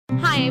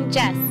Hi, I'm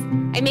Jess.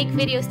 I make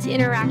videos to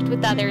interact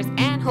with others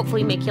and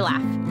hopefully make you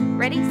laugh.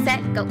 Ready,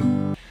 set, go.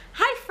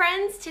 Hi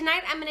friends,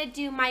 tonight I'm going to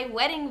do my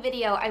wedding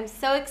video. I'm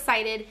so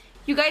excited.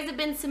 You guys have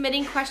been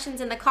submitting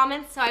questions in the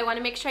comments, so I want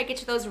to make sure I get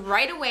to those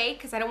right away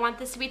because I don't want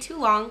this to be too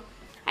long.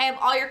 I have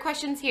all your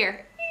questions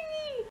here.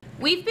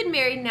 We've been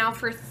married now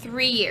for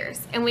 3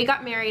 years, and we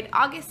got married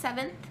August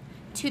 7th,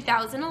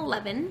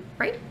 2011,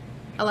 right?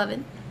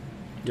 11?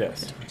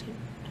 Yes.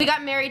 We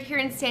got married here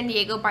in San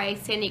Diego by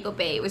San Diego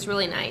Bay. It was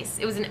really nice.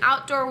 It was an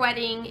outdoor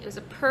wedding. It was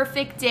a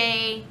perfect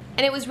day,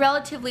 and it was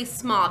relatively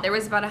small. There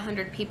was about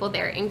 100 people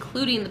there,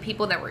 including the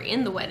people that were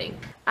in the wedding.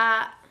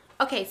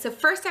 Okay, so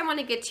first I want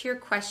to get to your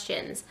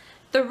questions.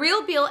 The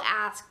Real Bill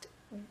asked,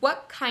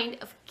 what kind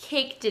of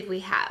cake did we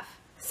have?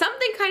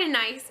 Something kind of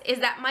nice is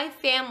that my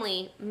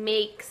family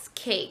makes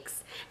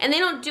cakes, and they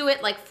don't do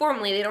it like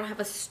formally. They don't have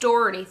a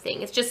store or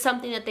anything. It's just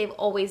something that they've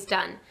always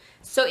done.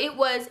 So it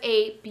was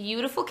a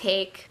beautiful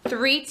cake,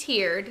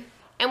 3-tiered,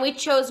 and we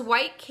chose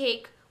white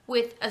cake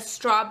with a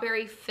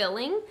strawberry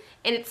filling,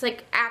 and it's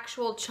like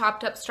actual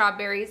chopped up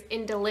strawberries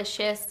in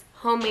delicious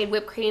homemade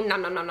whipped cream.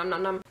 Nom nom nom nom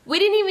nom nom. We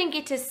didn't even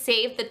get to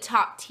save the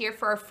top tier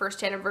for our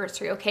first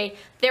anniversary, okay?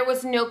 There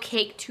was no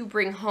cake to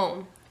bring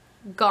home.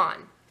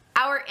 Gone.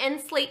 Our end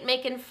slate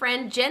making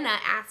friend Jenna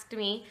asked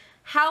me,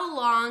 how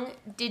long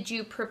did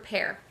you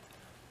prepare?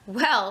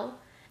 Well,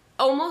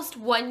 almost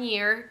 1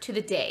 year to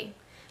the day.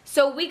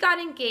 So we got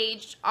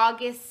engaged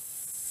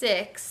August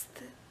 6th,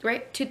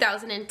 right,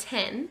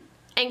 2010,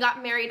 and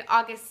got married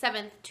August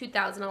 7th,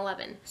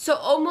 2011. So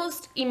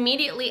almost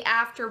immediately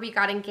after we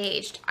got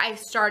engaged, I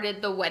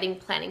started the wedding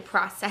planning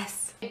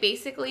process. I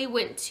basically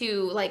went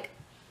to like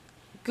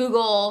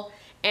Google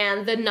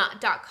and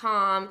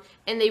thenut.com,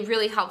 and they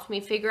really helped me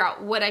figure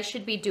out what I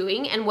should be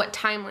doing and what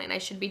timeline I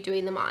should be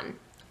doing them on.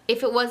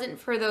 If it wasn't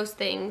for those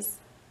things,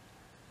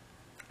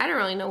 I don't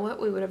really know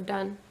what we would have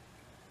done.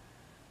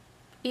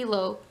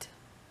 Eloped.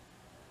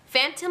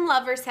 Phantom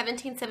Lover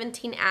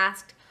 1717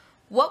 asked,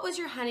 what was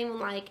your honeymoon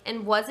like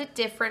and was it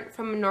different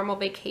from a normal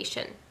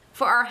vacation?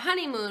 For our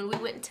honeymoon, we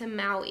went to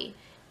Maui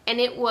and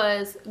it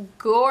was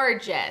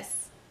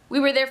gorgeous. We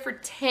were there for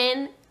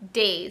 10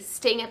 days,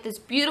 staying at this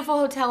beautiful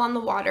hotel on the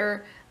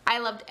water. I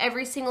loved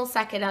every single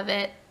second of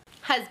it.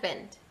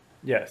 Husband.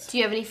 Yes. Do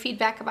you have any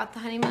feedback about the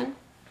honeymoon?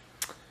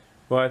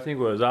 Well, I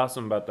think what was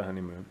awesome about the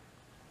honeymoon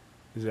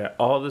is that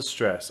all the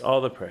stress,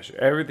 all the pressure,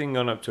 everything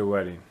going up to a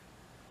wedding,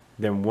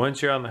 then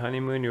once you're on the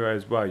honeymoon, you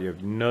realize, wow, you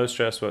have no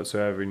stress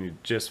whatsoever and you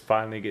just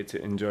finally get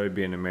to enjoy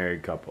being a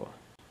married couple.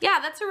 Yeah,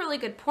 that's a really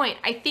good point.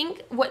 I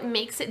think what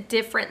makes it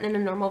different than a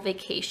normal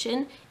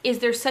vacation is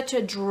there's such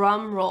a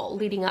drum roll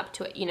leading up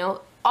to it, you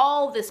know?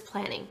 All this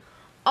planning,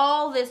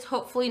 all this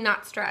hopefully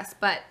not stress,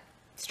 but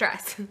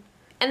stress.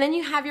 And then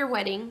you have your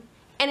wedding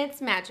and it's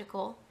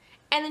magical.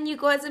 And then you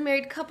go as a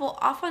married couple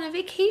off on a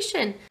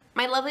vacation.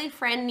 My lovely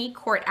friend Nee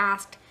Court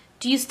asked,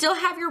 do you still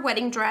have your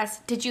wedding dress?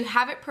 Did you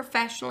have it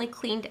professionally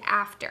cleaned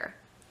after?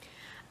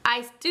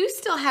 I do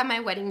still have my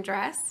wedding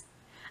dress.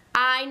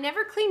 I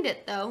never cleaned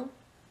it though.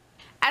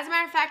 As a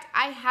matter of fact,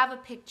 I have a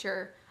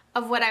picture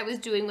of what I was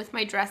doing with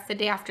my dress the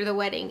day after the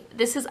wedding.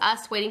 This is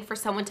us waiting for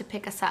someone to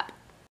pick us up.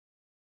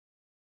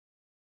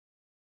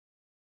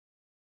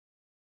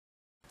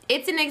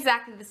 It's in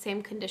exactly the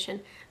same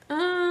condition.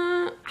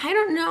 I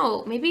don't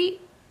know. Maybe,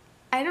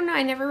 I don't know.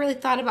 I never really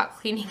thought about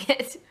cleaning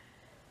it.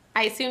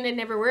 I assumed I'd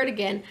never wear it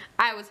again.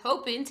 I was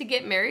hoping to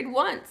get married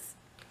once.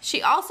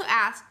 She also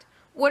asked,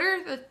 what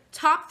are the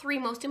top 3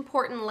 most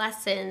important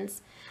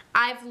lessons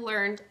I've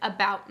learned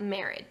about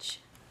marriage?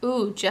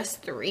 Ooh,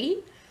 just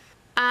 3?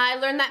 I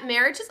learned that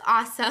marriage is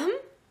awesome.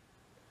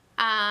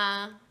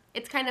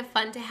 It's kind of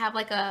fun to have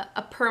like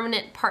a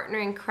permanent partner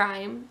in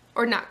crime,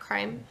 or not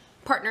crime,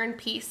 partner in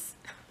peace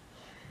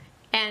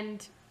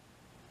and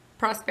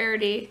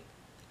prosperity.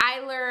 I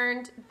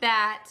learned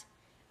that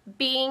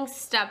being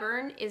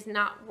stubborn is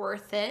not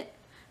worth it.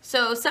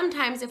 So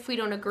sometimes if we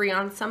don't agree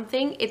on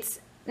something, it's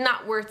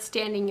not worth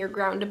standing your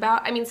ground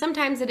about. I mean,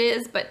 sometimes it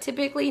is, but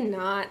typically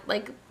not.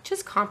 Like,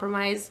 just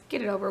compromise,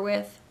 get it over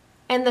with.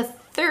 And the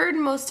 3rd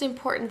most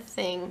important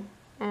thing,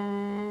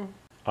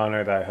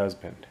 Honor thy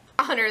husband.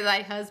 Honor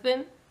thy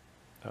husband.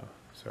 Oh,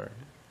 sorry.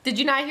 Did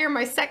you not hear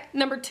my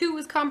number 2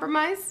 was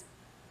compromise?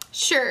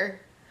 Sure.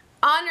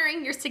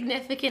 Honoring your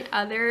significant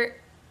other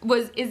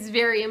is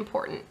very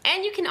important.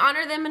 And you can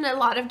honor them in a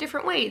lot of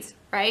different ways,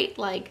 right?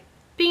 Like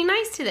being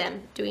nice to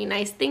them, doing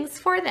nice things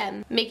for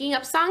them, making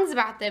up songs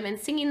about them and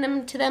singing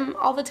them to them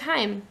all the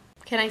time.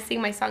 Can I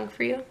sing my song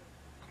for you?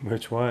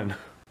 Which one?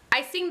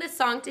 I sing this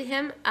song to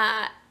him.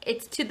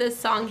 It's to the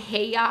song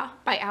Hey Ya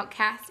by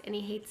Outkast, and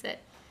he hates it.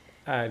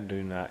 I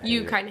do not hate it.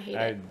 You kind of hate it.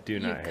 I do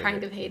not hate it. You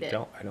kind of hate it.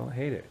 I don't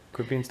hate it.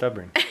 Quit being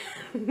stubborn.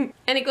 And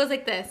it goes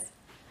like this.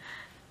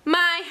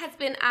 My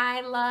husband,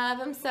 I love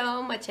him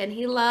so much, and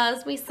he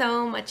loves me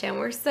so much, and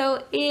we're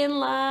so in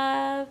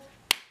love.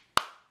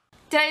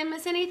 Did I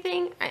miss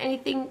anything?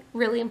 Anything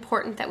really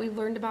important that we've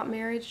learned about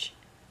marriage?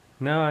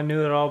 No, I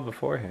knew it all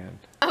beforehand.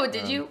 Oh,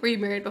 did you? Were you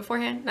married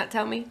beforehand? Not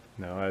tell me?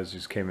 No, I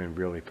just came in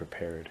really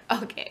prepared.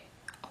 Okay.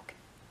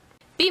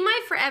 Be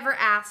My Forever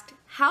asked,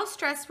 how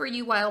stressed were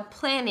you while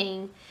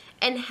planning,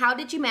 and how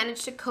did you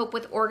manage to cope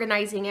with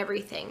organizing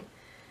everything?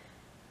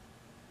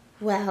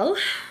 Well,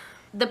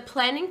 the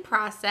planning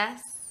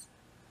process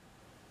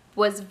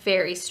was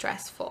very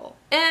stressful.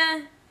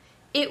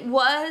 It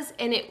was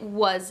and it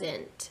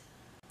wasn't.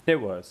 It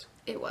was.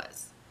 It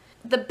was.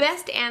 The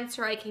best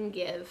answer I can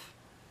give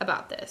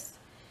about this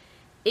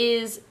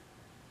is,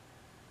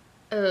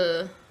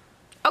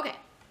 okay.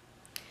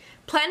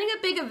 Planning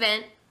a big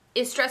event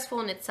is stressful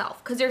in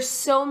itself because there's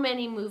so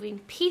many moving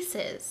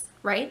pieces,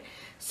 right?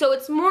 So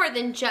it's more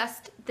than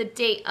just the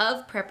day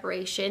of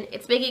preparation.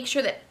 It's making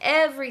sure that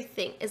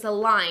everything is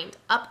aligned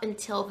up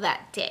until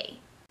that day.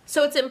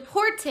 So it's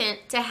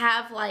important to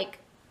have like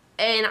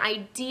an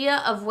idea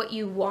of what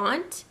you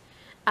want,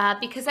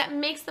 because that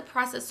makes the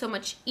process so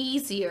much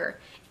easier.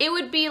 It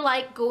would be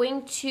like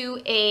going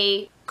to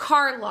a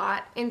car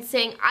lot and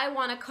saying, I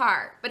want a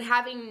car, but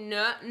having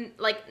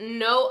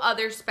no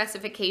other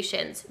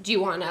specifications. Do you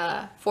want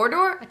a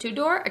 4-door, a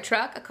 2-door, a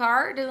truck, a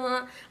car?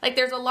 Like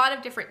there's a lot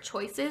of different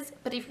choices,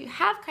 but if you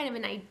have kind of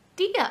an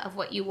idea of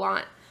what you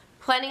want,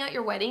 planning out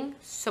your wedding,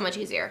 so much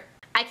easier.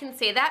 I can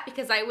say that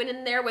because I went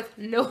in there with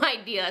no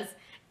ideas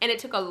and it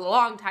took a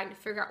long time to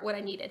figure out what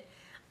I needed.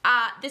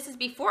 This is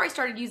before I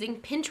started using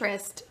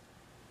Pinterest.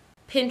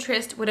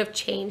 Pinterest would have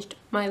changed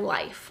my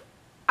life.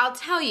 I'll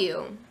tell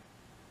you,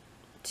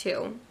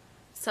 too,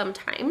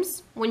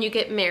 sometimes when you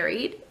get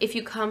married, if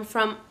you come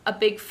from a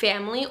big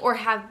family or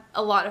have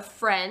a lot of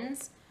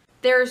friends,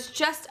 there's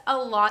just a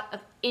lot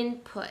of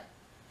input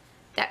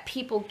that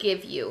people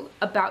give you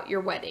about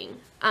your wedding.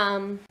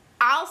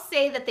 I'll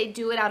say that they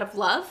do it out of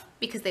love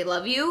because they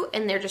love you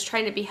and they're just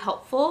trying to be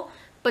helpful,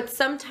 but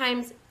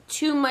sometimes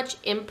too much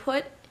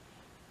input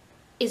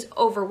is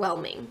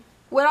overwhelming.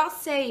 What I'll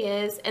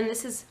say is, and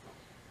this is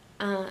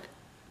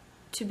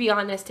to be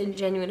honest and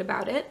genuine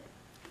about it,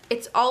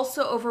 it's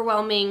also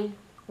overwhelming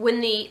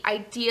when the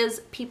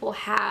ideas people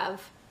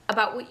have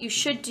about what you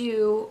should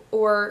do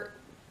or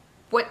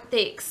what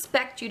they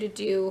expect you to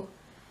do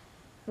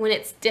when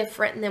it's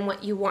different than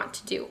what you want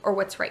to do or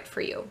what's right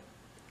for you.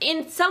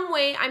 In some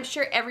way, I'm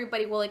sure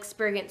everybody will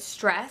experience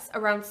stress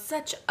around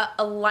such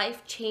a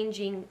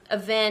life-changing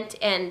event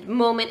and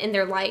moment in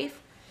their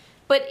life.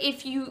 But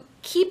if you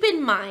keep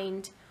in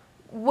mind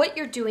what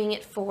you're doing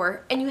it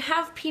for, and you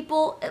have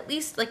people, at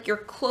least like your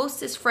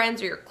closest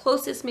friends or your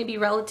closest maybe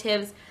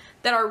relatives,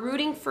 that are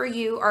rooting for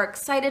you, are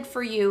excited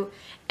for you,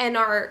 and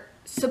are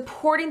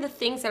supporting the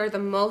things that are the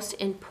most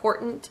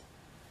important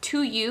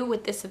to you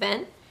with this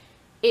event,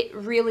 it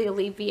really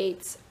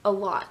alleviates a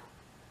lot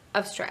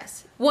of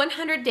stress.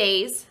 100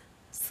 Days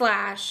 /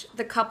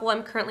 the couple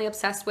I'm currently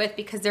obsessed with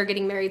because they're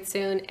getting married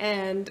soon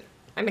and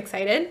I'm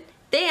excited.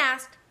 They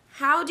asked,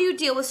 how do you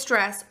deal with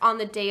stress on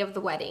the day of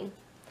the wedding?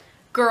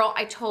 Girl,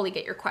 I totally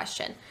get your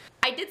question.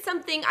 I did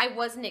something I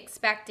wasn't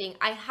expecting.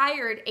 I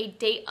hired a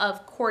day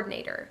of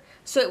coordinator.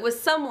 So it was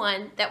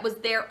someone that was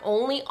there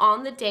only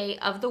on the day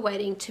of the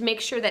wedding to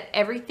make sure that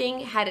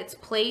everything had its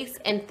place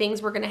and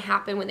things were gonna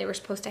happen when they were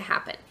supposed to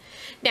happen.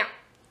 Now,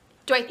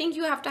 do I think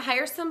you have to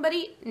hire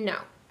somebody? No.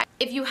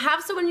 If you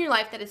have someone in your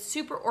life that is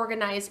super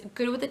organized,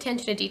 good with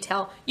attention to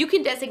detail, you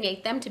can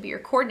designate them to be your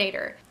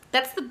coordinator.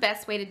 That's the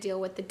best way to deal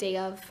with the day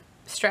of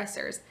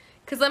stressors.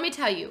 Because let me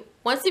tell you,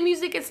 once the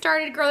music gets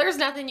started, girl, there's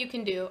nothing you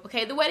can do,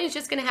 okay? The wedding's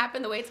just gonna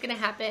happen the way it's gonna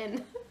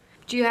happen.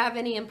 Do you have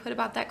any input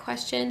about that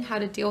question? How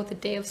to deal with a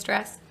day of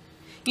stress?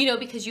 You know,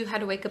 because you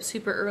had to wake up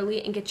super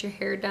early and get your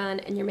hair done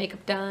and your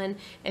makeup done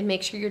and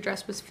make sure your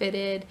dress was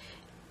fitted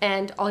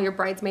and all your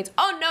bridesmaids.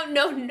 Oh,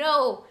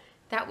 no.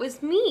 That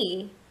was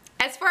me.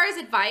 As far as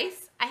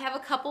advice, I have a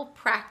couple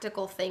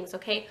practical things,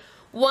 okay?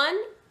 One,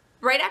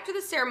 right after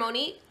the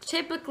ceremony,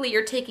 typically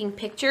you're taking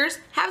pictures.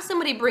 Have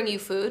somebody bring you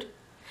food.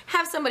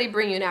 Have somebody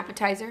bring you an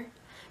appetizer.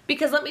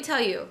 Because let me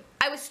tell you,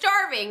 I was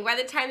starving by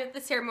the time that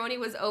the ceremony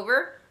was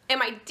over, and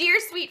my dear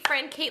sweet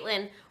friend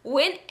Caitlin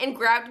went and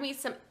grabbed me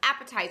some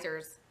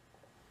appetizers.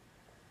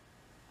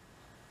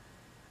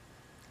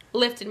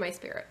 Lifted my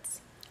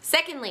spirits.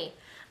 Secondly,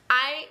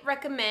 I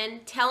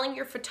recommend telling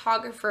your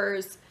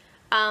photographers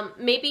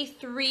maybe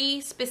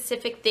 3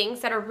 specific things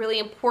that are really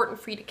important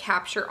for you to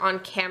capture on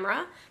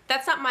camera.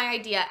 That's not my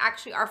idea.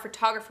 Actually, our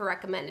photographer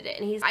recommended it,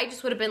 and I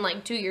just would have been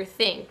like, do your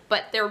thing.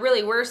 But there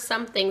really were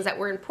some things that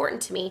were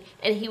important to me,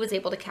 and he was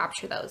able to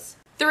capture those.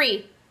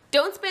 3,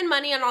 don't spend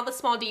money on all the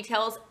small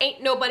details.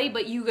 Ain't nobody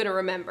but you gonna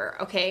remember,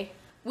 okay?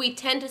 We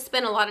tend to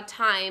spend a lot of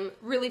time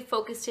really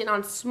focused in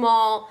on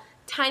small,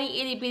 tiny,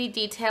 itty-bitty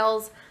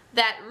details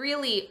that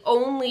really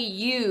only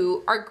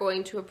you are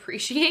going to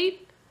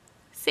appreciate.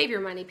 Save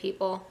your money,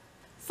 people.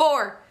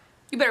 4,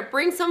 you better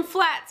bring some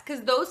flats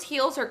because those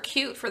heels are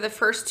cute for the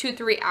first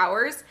 2-3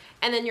 hours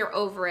and then you're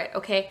over it,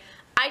 okay?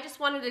 I just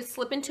wanted to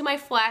slip into my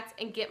flats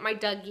and get my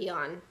Dougie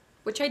on,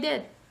 which I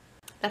did.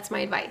 That's my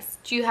advice.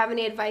 Do you have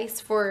any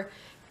advice for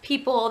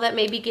people that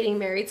may be getting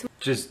married?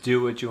 Just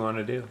do what you want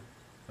to do.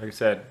 Like I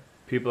said,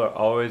 people are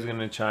always going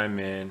to chime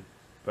in,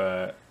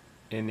 but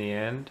in the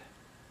end,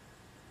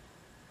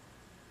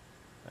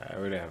 I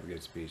really have a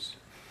good speech.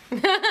 We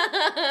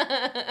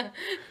can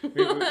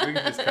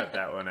just cut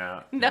that one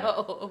out.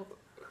 No.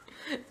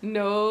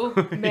 No,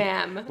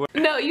 ma'am.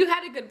 No, you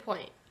had a good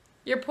point.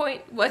 Your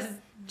point was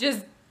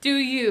just do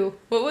you.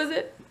 What was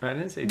it? I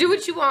didn't say do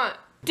what you want.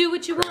 Do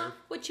what you want.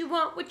 What you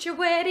want with your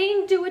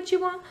wedding. Do what you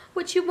want.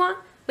 What you want.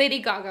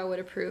 Lady Gaga would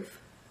approve.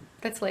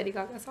 That's Lady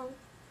Gaga's song.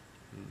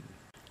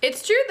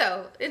 It's true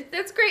though.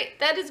 That's great.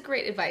 That is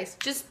great advice.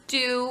 Just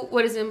do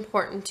what is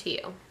important to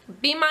you.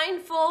 Be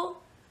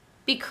mindful.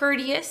 Be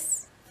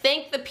courteous.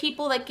 Thank the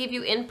people that give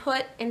you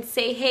input and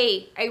say,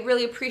 hey, I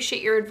really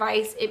appreciate your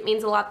advice. It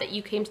means a lot that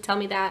you came to tell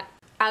me that.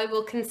 I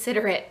will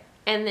consider it.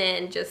 And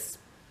then just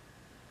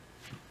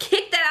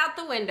kick that out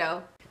the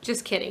window.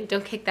 Just kidding.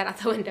 Don't kick that out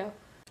the window.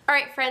 All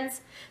right,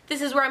 friends.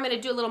 This is where I'm going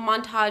to do a little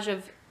montage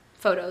of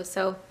photos.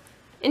 So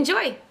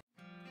enjoy.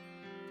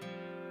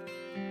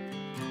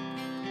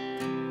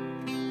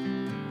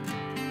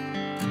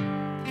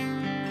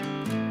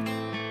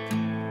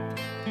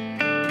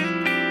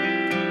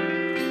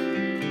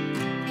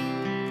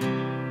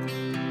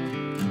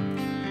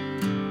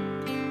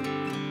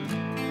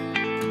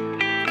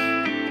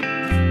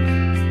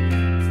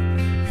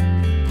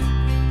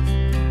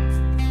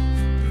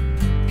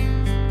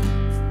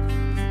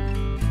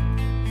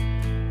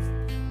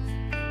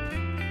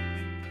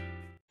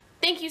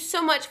 Thank you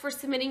so much for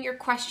submitting your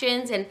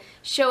questions and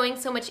showing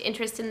so much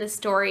interest in this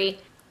story.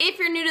 If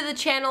you're new to the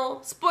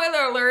channel,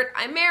 spoiler alert,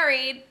 I'm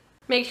married.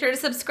 Make sure to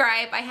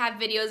subscribe. I have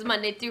videos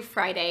Monday through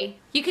Friday.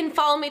 You can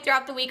follow me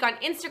throughout the week on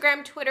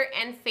Instagram, Twitter,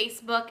 and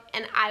Facebook,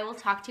 and I will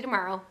talk to you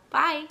tomorrow.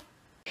 Bye.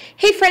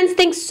 Hey friends,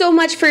 thanks so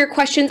much for your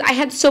questions. I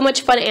had so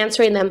much fun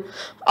answering them.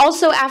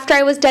 Also, after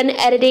I was done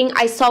editing,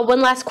 I saw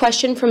one last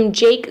question from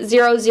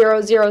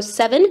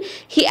Jake0007.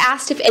 He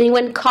asked if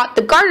anyone caught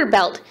the garter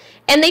belt.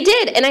 And they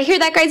did, and I hear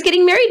that guy's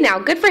getting married now.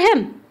 Good for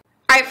him.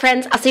 All right,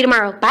 friends, I'll see you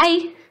tomorrow.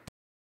 Bye.